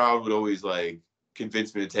 the crowd would always like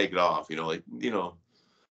convince me to take it off, and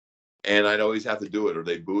I'd always have to do it or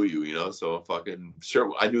they'd boo you, so fucking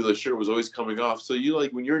shirt, I knew the shirt was always coming off. So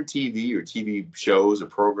like when you're in TV or TV shows or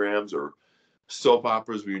programs or soap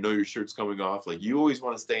operas where your shirt's coming off, like you always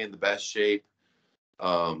want to stay in the best shape.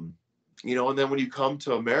 And then when you come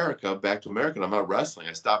to America, back to America, and I'm not wrestling,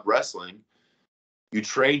 I stopped wrestling. You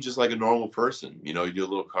train just like a normal person. You do a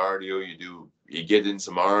little cardio, you get in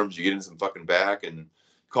some arms, you get in some fucking back and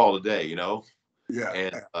call it a day, Yeah.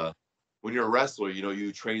 And when you're a wrestler,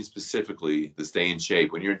 you train specifically to stay in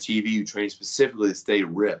shape. When you're in TV, you train specifically to stay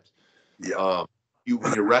ripped. Yeah.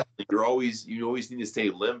 When you're wrestling, you always need to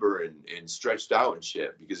stay limber and stretched out and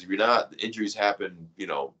shit, because if you're not, the injuries happen,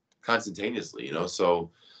 instantaneously,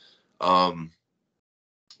 so so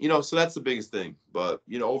that's the biggest thing. But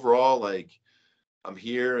overall, like I'm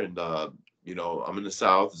here and I'm in the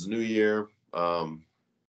South. It's a new year. I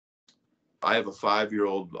have a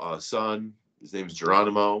 5-year-old son. His name is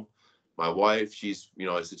Geronimo. My wife, she's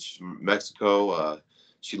I said she's from Mexico.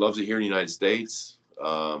 She loves it here in the United States.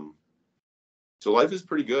 So life is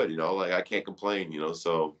pretty good, like I can't complain,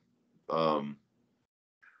 so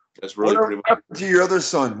that's really What pretty much. happened to your other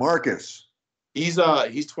son, Marcus? He's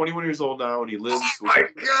 21 years old now and he lives. Oh my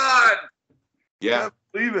God. Yeah. Can't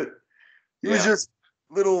believe it. He was just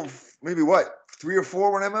little, maybe what, 3 or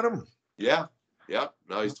 4 when I met him? Yeah. Yeah.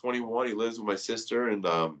 Now he's 21. He lives with my sister in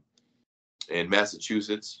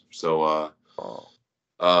Massachusetts. So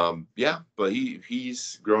yeah, but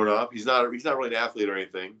he's grown up. He's not really an athlete or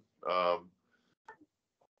anything.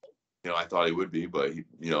 I thought he would be, but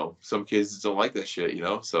some kids just don't like that shit,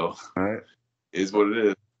 so Right. it is what it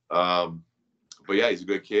is. But yeah, he's a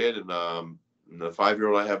good kid, and the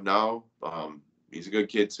 5-year-old I have now, he's a good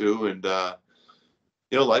kid too, and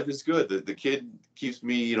life is good. The kid keeps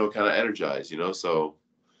me, kind of energized, so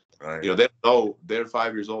Right. they don't know they're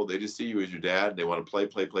 5 years old. They just see you as your dad, and they want to play.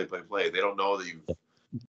 They don't know that you've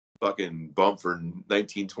fucking bumped for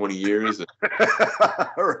 19, 20 years.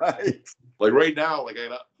 Right. Like right now,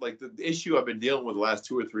 like the issue I've been dealing with the last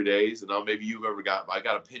 2 or 3 days, and now maybe you've ever I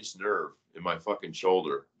got a pinched nerve in my fucking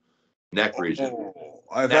shoulder, neck region. Oh,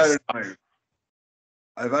 I've had it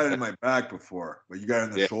in my back before, but you got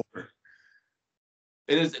it in the shoulder.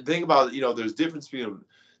 And it's the thing about, there's difference between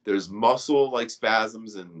there's muscle like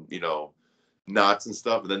spasms and knots and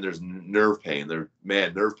stuff, and then there's nerve pain.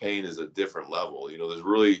 Nerve pain is a different level. There's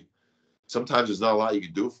really sometimes there's not a lot you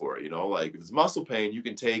can do for it. Like if it's muscle pain, you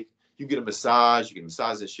get a massage, you can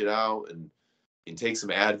massage this shit out, and you can take some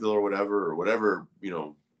Advil or whatever,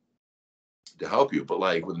 to help you. But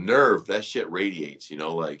like with nerve, that shit radiates,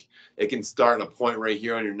 like it can start in a point right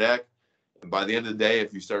here on your neck. And by the end of the day,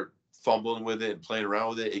 if you start fumbling with it and playing around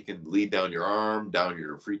with it, it can lead down your arm, down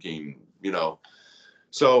your freaking,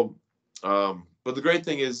 So, but the great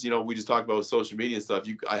thing is, we just talked about social media and stuff.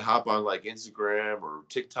 I hop on like Instagram or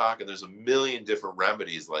TikTok, and there's a million different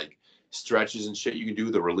remedies, like stretches and shit you can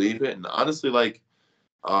do to relieve it. And honestly, like,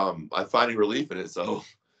 I'm finding relief in it. So,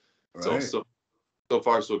 right. so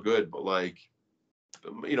far so good. But like,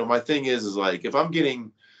 my thing is like, if I'm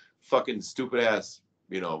getting fucking stupid ass,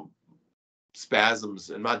 spasms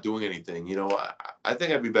and not doing anything, I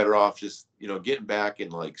think I'd be better off just, getting back in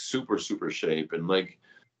like super, super shape and like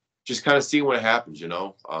just kind of seeing what happens,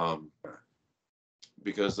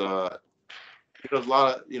 because there's a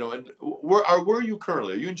lot of, and where are you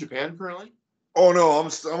currently? Are you in Japan currently? Oh no, I'm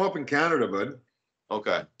up in Canada, bud.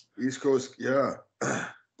 Okay. East Coast, yeah.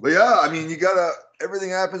 But yeah, I mean, everything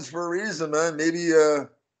happens for a reason, man. Maybe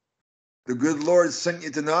the good Lord sent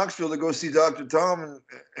you to Knoxville to go see Dr. Tom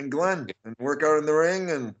and Glenn and work out in the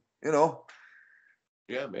ring, and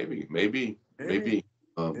Yeah, maybe.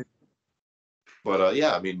 But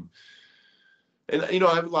yeah, I mean, and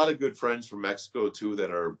I have a lot of good friends from Mexico too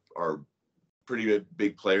that are pretty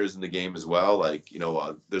big players in the game as well. Like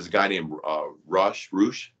there's a guy named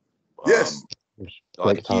Roosh. Yes.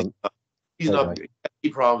 He's not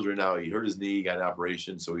big problems right now. He hurt his knee, got an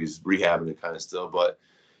operation, so he's rehabbing it kind of still. But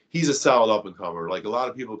he's a solid up and comer. Like a lot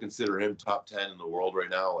of people consider him top 10 in the world right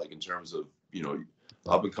now, like in terms of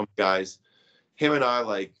up and coming guys. Him and I,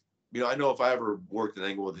 like, I know if I ever worked an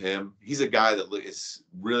angle with him, he's a guy that is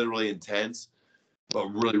really, really intense, but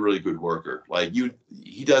really, really good worker. Like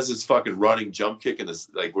he does this fucking running jump kick in this,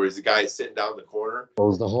 like where he's the guy sitting down in the corner.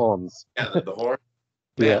 Those the horns. Yeah, the horn.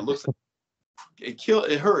 Man, yeah. It looks like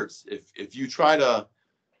it hurts if you try to,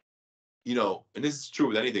 and this is true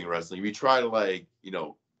with anything in wrestling. If you try to like,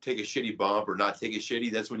 take a shitty bump or not take a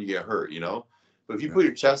shitty, that's when you get hurt, But if you put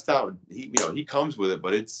your chest out, he comes with it,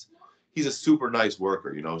 but he's a super nice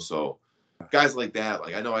worker, so guys like that,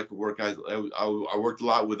 like I know I could work guys. I worked a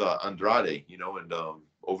lot with Andrade, and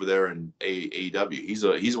over there in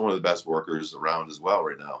AEW, he's one of the best workers around as well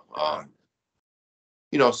right now.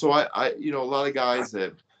 So I a lot of guys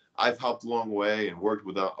that I've helped along the way and worked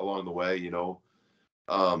with along the way,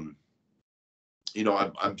 I'm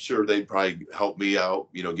sure they'd probably help me out,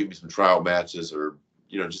 give me some trial matches or,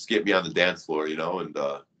 just get me on the dance floor, and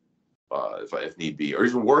if need be, or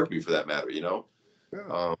even work me for that matter, Yeah.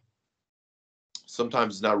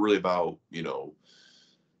 Sometimes it's not really about,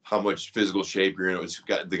 how much physical shape you're in. It's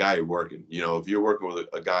the guy you're working. If you're working with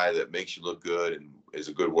a guy that makes you look good and is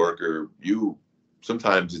a good worker,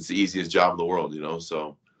 sometimes it's the easiest job in the world,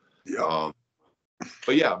 so. Yeah.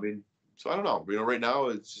 But yeah, I mean, so I don't know. Right now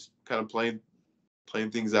it's just kind of playing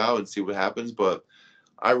things out and see what happens. But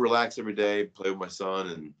I relax every day, play with my son,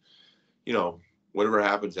 and whatever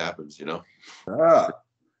happens. Yeah.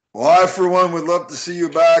 Well, I for one would love to see you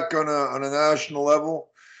back on a national level.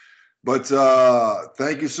 But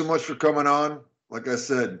thank you so much for coming on. Like I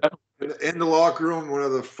said, in the locker room, one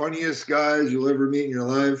of the funniest guys you'll ever meet in your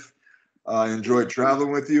life. I enjoyed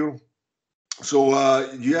traveling with you. So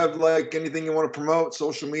do you have like anything you want to promote,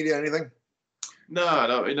 social media, anything? No,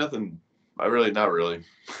 nothing. Not really.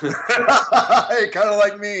 Hey, kind of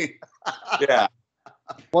like me. Yeah.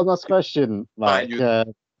 One last question, Mark.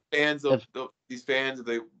 Fans of these fans, if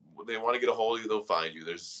they want to get a hold of you, they'll find you.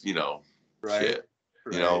 There's, right. shit.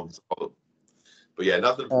 Right. But yeah,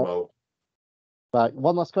 nothing to promote. Right,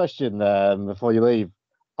 one last question before you leave.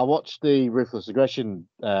 I watched the Ruthless Aggression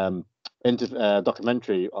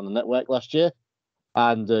documentary on the network last year,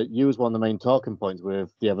 and you was one of the main talking points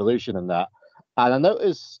with the evolution and that. And I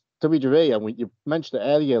noticed WWE, and you mentioned it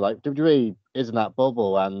earlier, like WWE is in that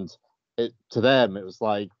bubble, and to them it was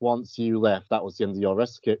like once you left, that was the end of your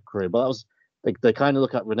wrestling career. But that was they kind of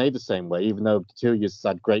look at Rene the same way, even though the two of you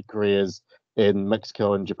had great careers in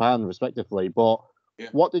Mexico and Japan respectively. But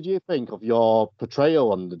what did you think of your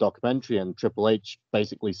portrayal on the documentary and Triple H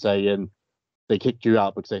basically saying they kicked you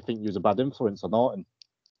out because they think you was a bad influence on Orton?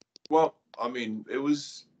 Well, I mean, he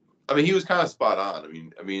was kind of spot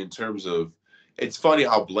on. I mean, in terms of, it's funny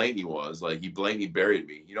how blatant he was. Like, he blatantly buried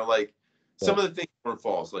me. You know, like, some of the things weren't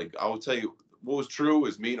false. Like, I will tell you, what was true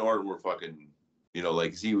is me and Orton were fucking, you know,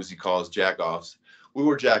 like, he calls jack-offs. We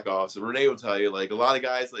were jack-offs. And Rene will tell you, like, a lot of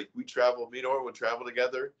guys, like, me and Orton would travel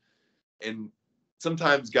together. And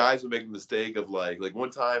sometimes guys would make a mistake of, like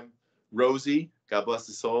one time, Rosie, God bless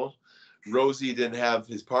his soul, Rosie didn't have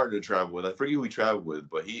his partner to travel with. I forget who he traveled with,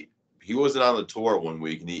 but he wasn't on the tour one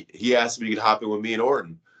week, and he asked me to hop in with me and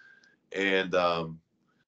Orton. And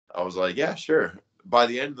I was like, yeah, sure. By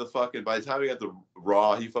the time we got the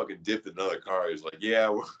Raw, he fucking dipped in another car. He was like,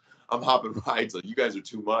 yeah, I'm hopping rides. Like, you guys are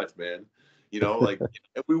too much, man. You know, like,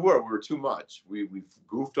 and we were too much. We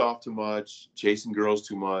goofed off too much, chasing girls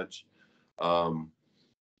too much.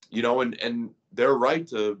 You know, and they're right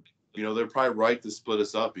to, you know, they're probably right to split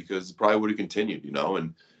us up because it probably would have continued, you know,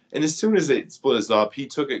 and as soon as they split us up, he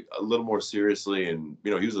took it a little more seriously, and,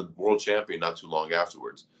 you know, he was a world champion not too long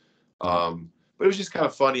afterwards. But it was just kind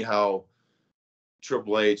of funny how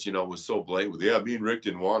Triple H, you know, was so blatant with, me and Rick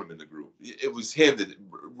didn't want him in the group. It was him that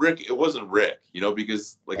Rick, it wasn't Rick, you know,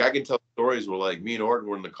 because, like, I can tell stories where, like, me and Orton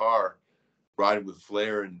were in the car riding with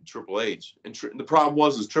Flair and Triple H, and the problem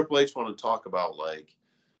was Triple H wanted to talk about, like,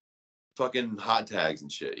 fucking hot tags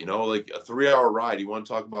and shit, you know, like a 3-hour ride. He wanted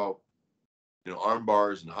to talk about, you know, arm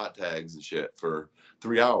bars and hot tags and shit for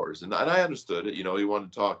 3 hours. And I understood it, you know, he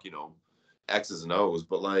wanted to talk, you know, X's and O's,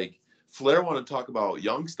 but, like, Flair wanted to talk about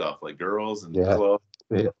young stuff like girls and clubs,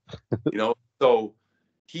 you know. So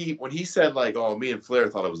when he said, like, oh, me and Flair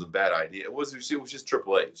thought it was a bad idea, it was just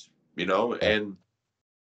Triple H, you know, and,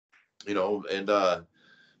 you know, and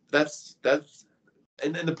that's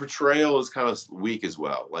and then the portrayal is kind of weak as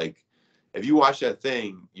well. Like, if you watch that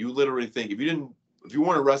thing, you literally think, if you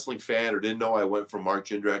weren't a wrestling fan or didn't know I went from Mark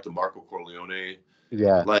Jindrak to Marco Corleone,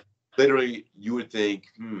 like, literally you would think,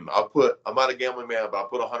 I'm not a gambling man, but I'll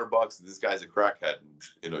put $100 and this guy's a crackhead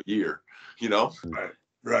in a year, you know?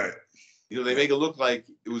 Right. You know, they make it look like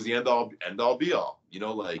it was the end all be all, you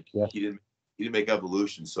know, like he didn't make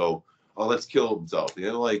Evolution, so let's kill himself.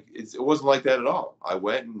 You know, like, it wasn't like that at all. I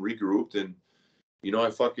went and regrouped, and, you know, I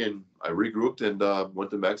regrouped and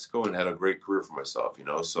went to Mexico and had a great career for myself, you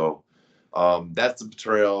know. So that's the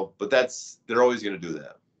betrayal, but they're always going to do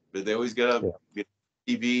that. But they always get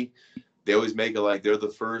TV. They always make it like they're the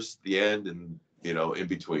first, the end, and, you know, in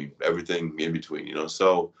between, everything in between, you know.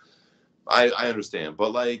 So I understand,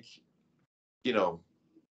 but, like, you know,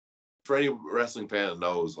 for any wrestling fan that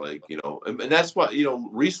knows, like, you know, and that's why, you know,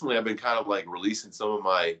 recently I've been kind of, like, releasing some of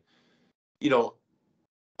my, you know,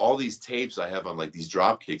 all these tapes I have on, like, these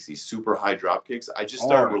drop kicks, these super high drop kicks. I just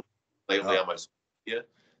started lately on my social media,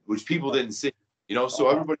 which people didn't see, you know. So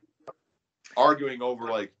everybody arguing over,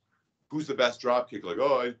 like, who's the best drop kick? Like,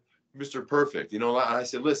 oh, Mr. Perfect, you know. And I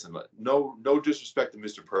said, listen, no disrespect to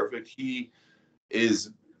Mr. Perfect. He is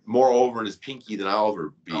more over in his pinky than I'll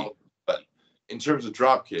ever be. But in terms of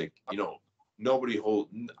drop kick, you know,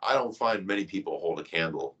 I don't find many people hold a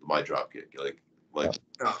candle to my drop kick. Like,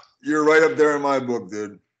 you're right up there in my book,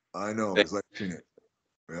 dude. I know, because I've seen it.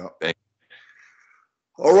 Yeah. Thanks.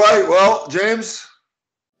 All right. Well, James,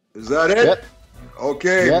 is that it? Yep.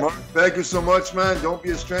 Okay, Yep. Mark, thank you so much, man. Don't be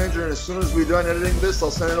a stranger. And as soon as we're done editing this,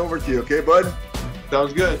 I'll send it over to you. Okay, bud?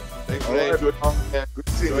 Sounds good. Thanks, man. Good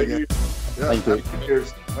seeing you again. Thank you.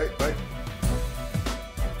 Cheers. Bye.